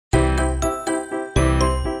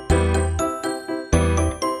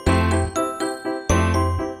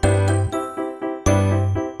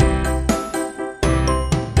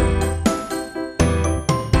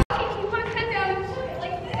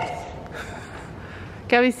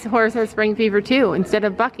Gabby's horse has spring fever too. Instead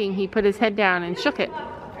of bucking, he put his head down and shook it.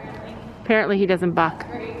 Apparently he doesn't buck.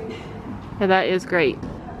 Yeah, that is great.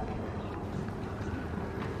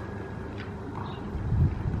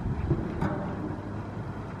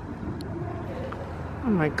 Oh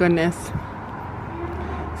my goodness.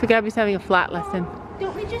 So Gabby's having a flat lesson.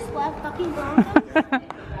 Don't we just love fucking Broncos?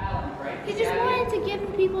 He just wanted to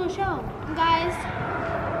give people a show. And guys,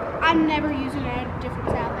 I'm never using a different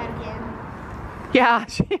saddle pad again. Yeah,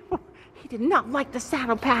 he did not like the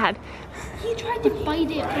saddle pad. He tried to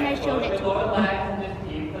bite it when I showed it to him.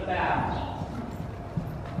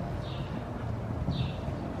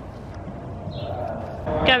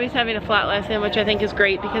 Gabby's having a flat lesson, which I think is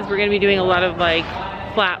great because we're going to be doing a lot of like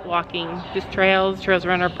flat walking, just trails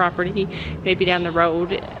around our property, maybe down the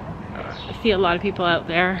road. I see a lot of people out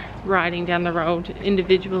there riding down the road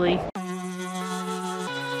individually.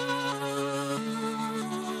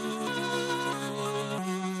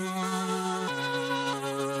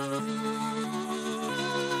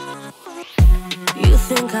 You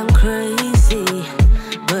think I'm crazy,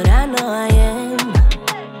 but I know I am.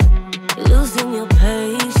 Losing your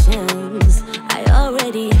patience, I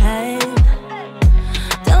already have.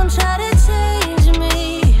 Don't try to change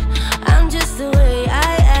me, I'm just the way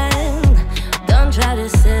I am. Don't try to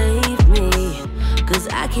save me, cause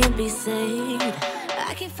I can't be saved.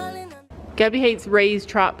 I keep falling. Gabby hates raised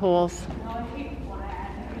trot poles.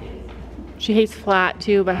 She hates flat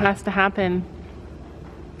too, but it has to happen.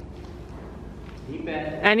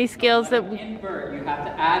 Any skills that invert, you have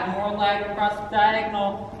to add more leg across the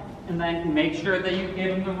diagonal, and then make sure that you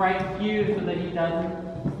give him the right cue so that he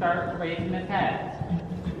doesn't start raising his head.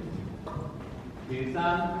 Do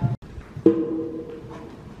some.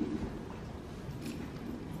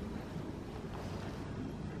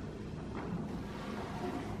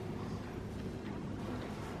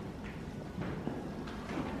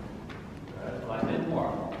 Good. Flex it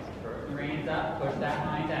more. Push the reins up. Push that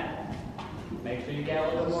hind end. Make sure you get a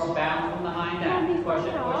little bit more bounce from the hind end. Push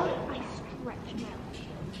it, push it. I stretch now.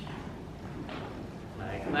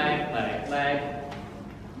 Leg, leg, leg, leg.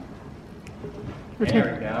 we're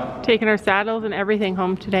There we go. taking our saddles and everything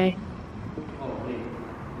home today. Holy.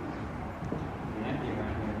 Empty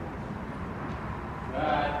right here.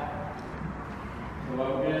 Good. So what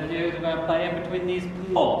we're going to do is we're going to play in between these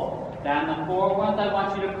poles. Down the 4 ones I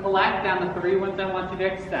want you to collect, down the 3 ones I want you to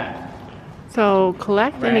extend. So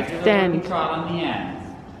collect and Regular extend. trot on the ends.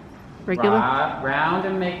 Regular. Round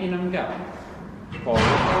and making them go. Forward,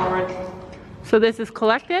 forward. So this is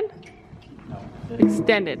collected, No, this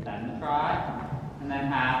extended. Extend the trot, and then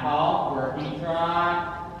half halt, working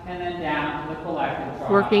trot, and then down to the collected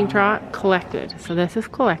trot. Working trot, collected. So this is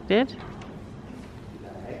collected.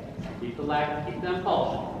 Okay. Keep the legs, keep them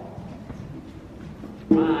pulsing.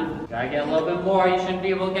 Come on. Gotta get a little bit more. You shouldn't be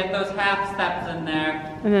able to get those half steps in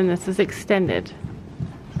there. And then this is extended.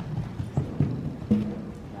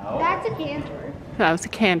 No. That's a canter. So that was a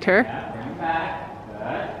canter. Yeah, bring it back.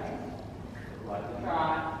 Good. Let the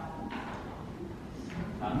trot.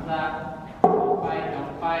 Thumbs up. Don't fight,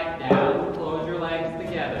 don't fight. Down. Close your legs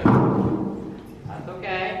together. That's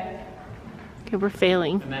okay. Okay, we're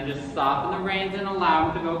failing. And then just soften the reins and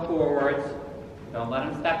allow them to go forwards. Don't let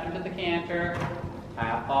them step into the canter.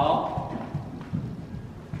 Half halt.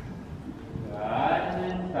 Good. And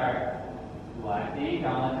then start. Lefty.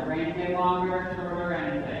 Don't let the reins get longer or shorter or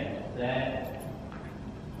anything. Sit.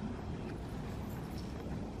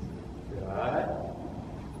 Good.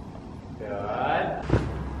 Good.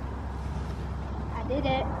 I did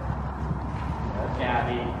it. Good,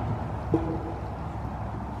 Gabby.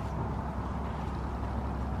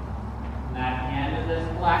 And at the end of this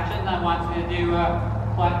collection, I want you to do a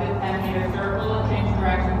collected 10-meter circle and change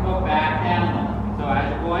direction, go back down. So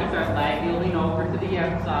as you're going, start leg yielding over to the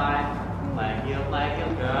outside. Leg yield, good.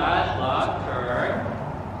 Look, turn.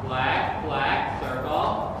 Flex, flex,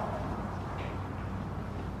 circle.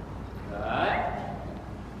 Good.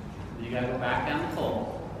 You gotta go back down the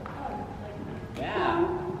pole.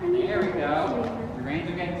 Yeah. There we go. The reins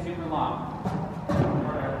are getting super long.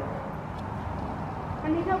 I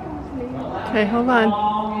need help with me. Okay, hold on.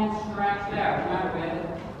 Long and stretched out. Remember, we have to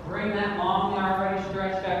bring that long and already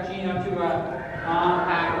stretched out chino to a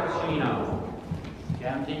compact chino.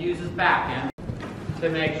 Get him to use his back end to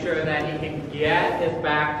make sure that he can get his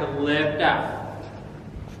back to lift up.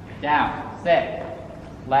 Down, sit,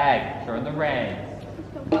 leg, turn the reins.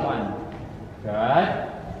 1. Good.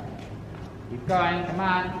 Keep going, come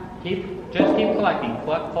on. Just keep collecting.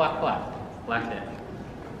 Collect, collect, collect. Collect it.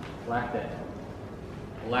 Collect it.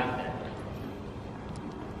 Collect it.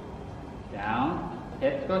 Down.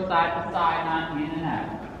 Hips go side to side, not in and out.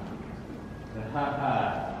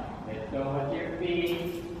 Let's go with your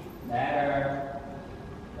feet. Better.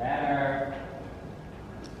 Better.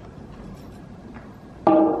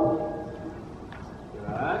 Good.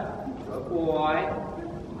 Good boy.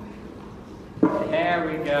 There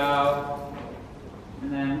we go.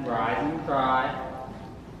 And then rise and try.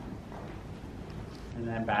 And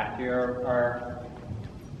then back to your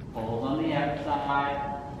hold on the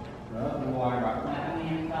outside. Good boy. Rock that on the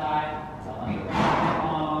inside. On the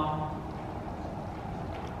ground.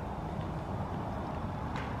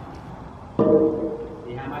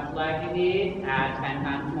 See how much leg you need? Add 10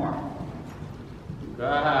 times more.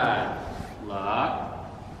 Good. Look.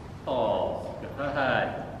 Pulse. Good.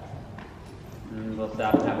 And we'll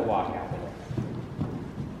stop and have a walk after this.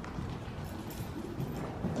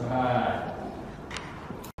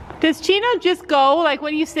 Good. Does Chino just go? Like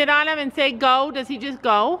when you sit on him and say go, does he just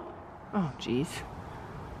go? Oh, jeez.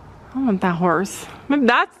 I want that horse. Maybe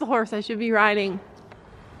that's the horse I should be riding.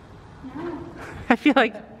 No. I feel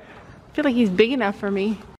like he's big enough for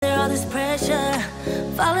me. All this pressure,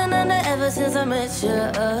 falling under ever since I met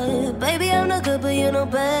you. Baby, I'm no good, but you know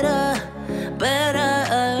better,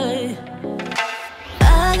 better.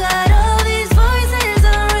 I got all these voices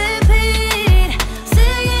on repeat,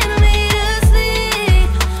 singing me to sleep.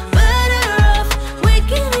 Better off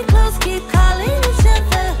waking me close, keep calling each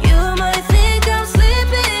other. You might think I'm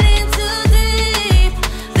slipping in too deep.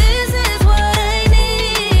 This is what I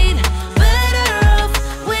need. Better off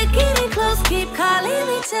waking me close, keep calling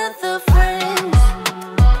each other friends.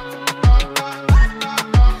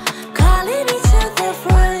 Calling each other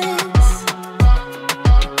friends.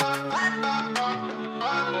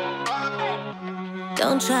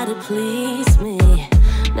 Don't try to please me,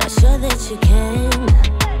 not sure that you can.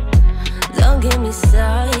 Don't get me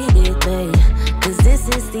started, babe, cause this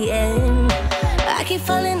is the end. I keep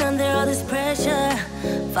falling under all this pressure,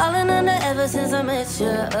 falling under ever since I met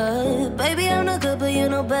you. Baby, I'm no good, but you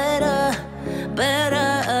know better, better.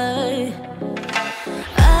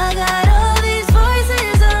 I got all these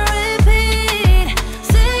voices on repeat,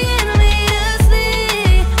 singing me to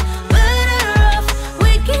sleep. Better off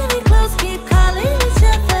waking me close, keep calling each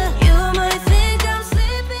other. You might think I'm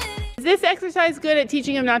sleeping. Is this exercise good at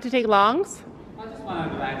teaching him not to take longs? I just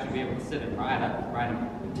want him to actually be able to sit and ride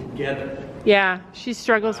them together. Yeah, she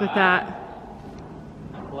struggles with that.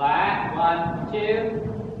 Flat. 1, 2.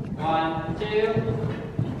 1, 2.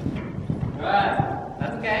 Good.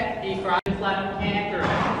 That's okay. Keep riding. Just let him canter it.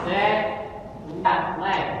 Sit. Left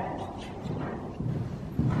leg.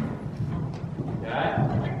 Good.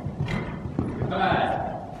 Good.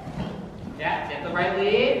 Yeah, get the right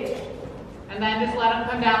lead. And then just let him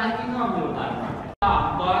come down like you normally would let him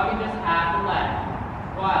run. Look and just add the leg.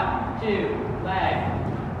 1, 2, leg.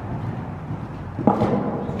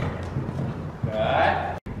 Good.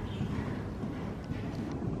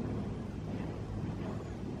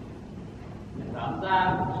 Thumbs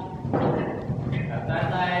up. Got that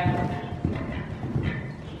leg.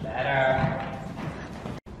 Better.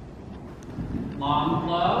 Long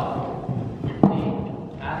flow.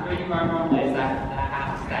 That's where you are normally, is that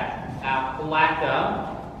half step. Now collect them.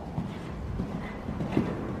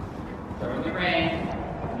 Short the rein.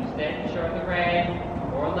 You stay short the rein.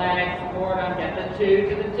 4 legs, forward them. Get the 2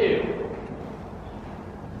 to the 2.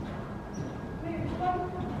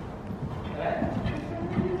 Good.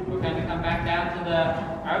 We're going to come back down to the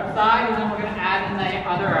outside, and then we're going to add in the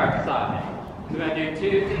other outside. We're going to do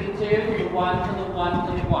 2 to the 2, the 1 to the 1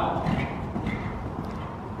 to the 1.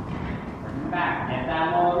 Bring it back. Get that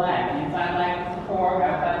lower leg. Inside leg is the forward,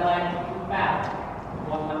 outside leg is the back.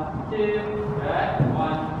 1, 2. Good.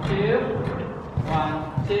 1, 2.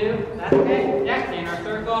 1, 2. That's okay. Next, inner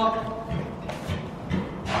circle.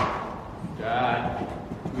 Good.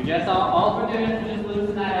 We just all we're doing is we just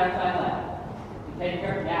loosen that outside leg. Take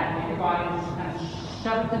your body and just kind of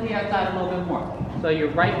shove it to the outside a little bit more. So your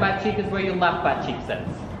right butt cheek is where your left butt cheek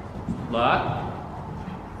sits. Look.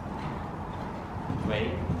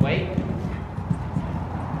 Wait, wait.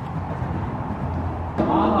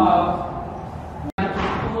 Almost. A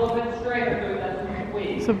little bit straighter so that's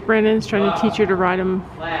squeeze. So Brandon's trying to teach her to ride him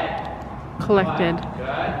Leg. collected.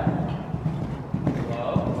 Good.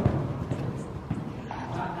 Slow.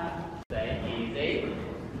 Stay easy.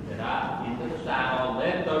 Sit up into the saddle.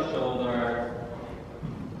 Lift those shoulders.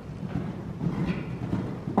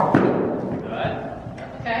 Good.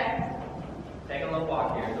 That's okay. Take a little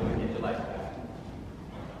walk here so we get your legs back.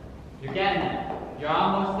 You're getting it. You're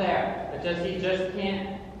almost there. It's just you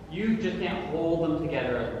just can't hold them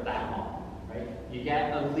together that long. Right? You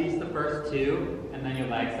get at least the first 2, and then your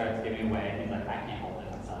leg starts giving way, and he's like, I can't hold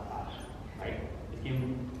it myself. Right? Just keep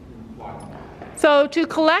walking. So to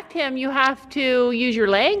collect him, you have to use your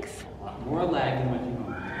legs? More leg than what you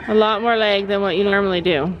want. A lot more leg than what you normally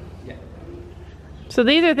do. Yeah. So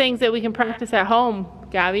these are things that we can practice at home,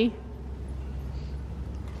 Gabby.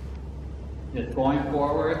 Just going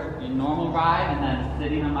forward in normal ride and then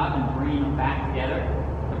sitting them up and bringing them back together.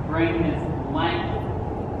 To bring this length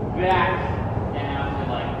back down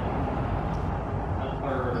to like a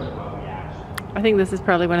third of what we actually. I think this is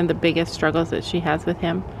probably one of the biggest struggles that she has with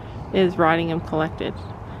him, is riding him collected.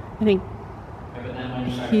 I think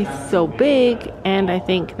he's so big, and I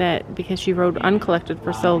think that because she rode uncollected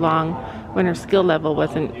for so long, when her skill level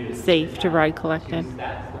wasn't safe to ride collected.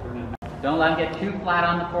 Don't let him get too flat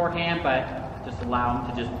on the forehand, but just allow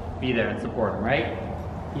him to just be there and support him, right?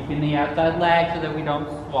 Keeping the outside leg so that we don't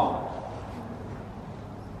swap.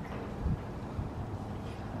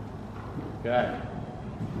 Good.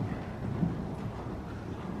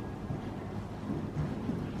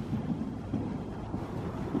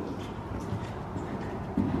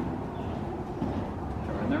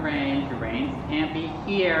 Shorten the reins. Your reins can't be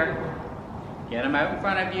here. Get them out in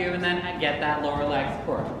front of you and then get that lower leg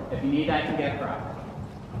support. If you need, I can get crop.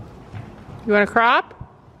 You want a crop?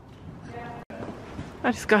 Yeah.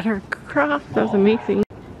 I just got her a crop. That was amazing.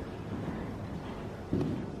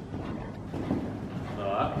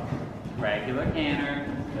 Look. Regular canter.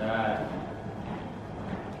 Good.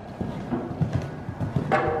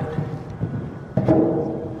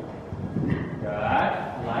 Good.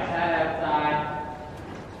 Like that outside.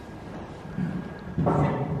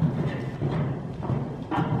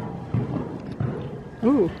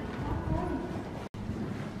 Ooh.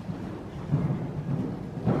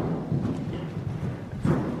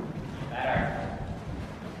 Better.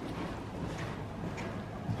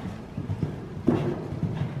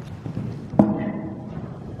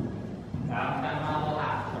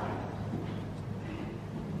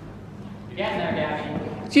 You're getting there,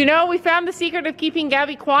 Gabby. Do you know, we found the secret of keeping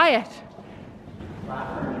Gabby quiet.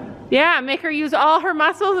 Yeah, make her use all her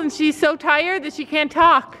muscles and she's so tired that she can't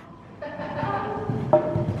talk.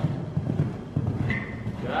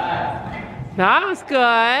 That was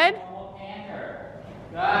good.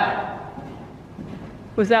 Good.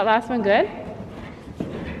 Was that last one good?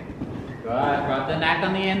 Good. Rub the neck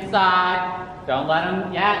on the inside. Don't let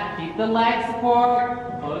him, yeah, keep the leg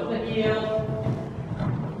support. Close the heels.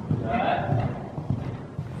 Good.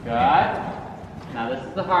 Good. Now this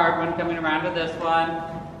is the hard one, coming around to this one.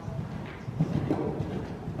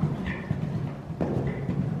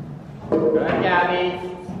 Good, Gabby.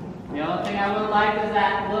 The only thing I would like is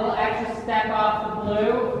that little extra step off the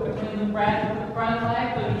blue between the breast and the front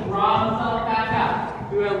leg so you draw himself back up.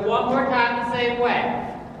 Do it one more time the same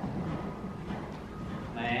way.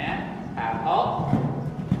 Land, half halt,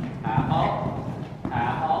 half halt,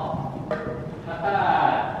 half halt.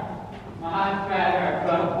 Much better,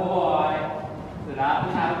 good boy. Sit up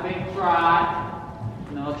and have a big trot,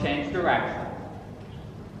 and then we'll change direction.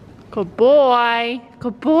 Good boy.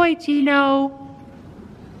 Good boy, Gino.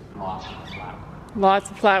 Lots of flat work.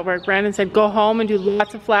 Lots of flat work. Brandon said go home and do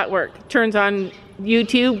lots of flat work. Turns on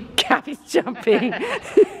YouTube, Gabby's jumping.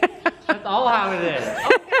 That's all how it is.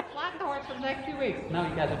 Oh, flat the horse for the next 2 weeks. No,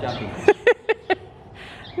 you guys are jumping.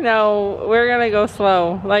 No, we're gonna go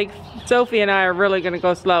slow. Like, Sophie and I are really gonna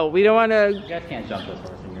go slow. We don't wanna... You guys can't jump this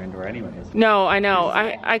horse in your indoor anyways. No, I know.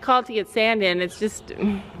 I called to get sand in. It's just...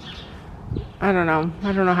 I don't know.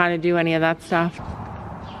 I don't know how to do any of that stuff.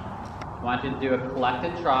 I want you to do a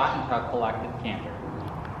collected trot and a collected canter.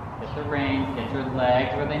 Get the reins, get your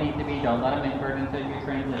legs where they need to be. Don't let them invert until you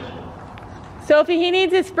transition. Sophie, he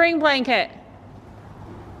needs his spring blanket.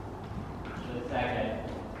 Just a second.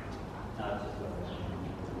 No, it's just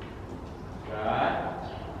good.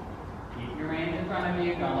 Keep your reins in front of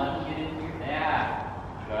you. Don't let them get into your... Yeah.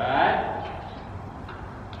 Good.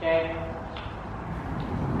 Okay.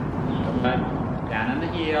 Good. Down on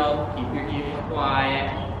the heel. Keep your heels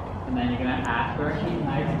quiet. And then you're going to ask for a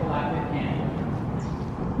nice collected canter.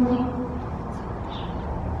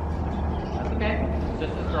 That's okay. It's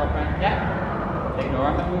just his girlfriend. Yeah.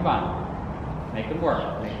 Ignore him and move on. Make them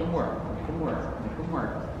work. Make them work. Make them work. Make them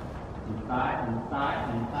work. Inside, inside,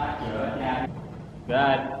 inside. Good. Yeah.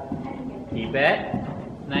 Good. Keep it.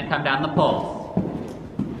 And then come down the pulse.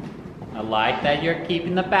 I like that you're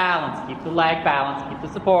keeping the balance. Keep the leg balance. Keep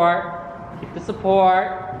the support. Keep the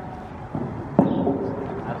support.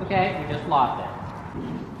 That's okay. We just lost it.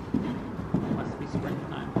 Must be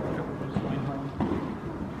springtime. Everyone's going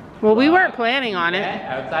home. Well, we weren't planning on it. Okay,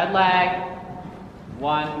 outside leg.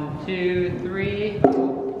 1, 2, 3.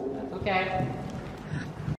 That's okay.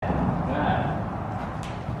 Good.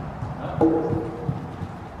 Oh.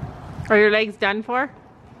 Are your legs done for?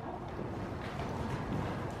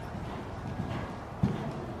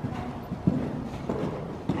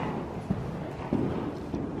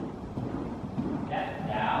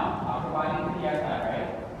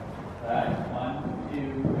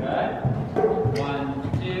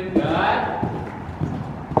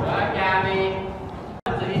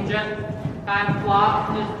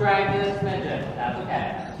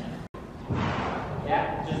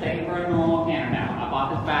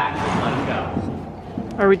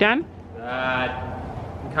 Are we done? Good.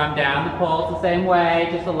 Come down the poles the same way,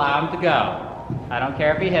 just allow him to go. I don't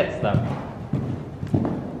care if he hits them.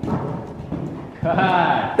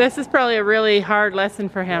 Good. This is probably a really hard lesson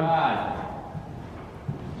for him.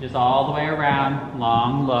 Good. Just all the way around,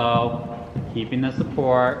 long, low, keeping the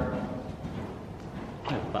support.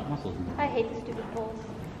 Oh, butt muscles. I hate the stupid poles.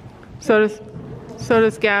 So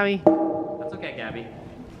does Gabby. That's okay, Gabby.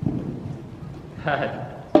 Good.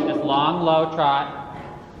 Just long, low trot.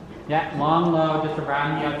 Yeah, long, low, just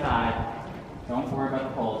around the outside. Don't worry about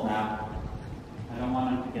the poles now. I don't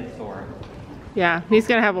want him to get sore. Yeah, he's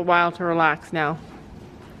gonna have a while to relax now.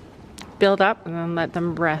 Build up and then let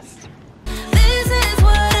them rest. This is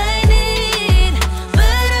what I need.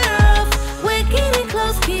 Better off, we're getting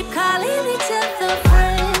close, keep calling each other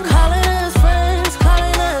friends. Calling us friends,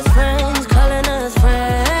 calling us friends, calling us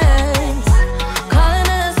friends. Calling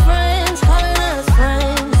us friends, calling us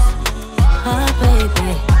friends. Oh,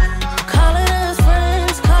 baby. Calling us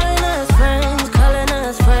friends, calling us friends, calling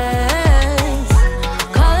us friends.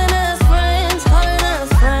 Calling us friends, calling us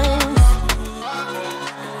friends.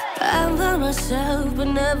 I'm by myself, but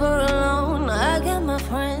never alone. I got my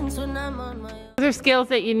friends when I'm on my own. Those are skills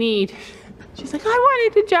that you need. She's like, I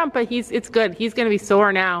wanted to jump, but it's good. He's gonna be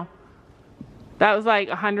sore now. That was like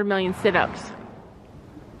 100 million sit-ups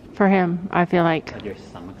for him, I feel like. Your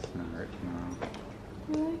stomach's gonna hurt tomorrow.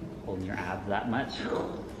 Really? Holding your abs that much.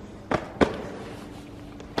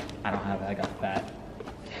 I don't have it, I got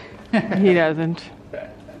fat. He doesn't.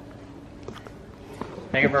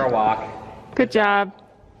 Take her for a walk. Good job.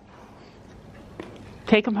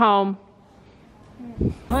 Take him home.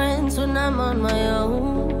 Friends when I'm on my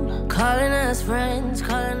own. Calling us friends,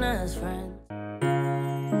 calling us friends.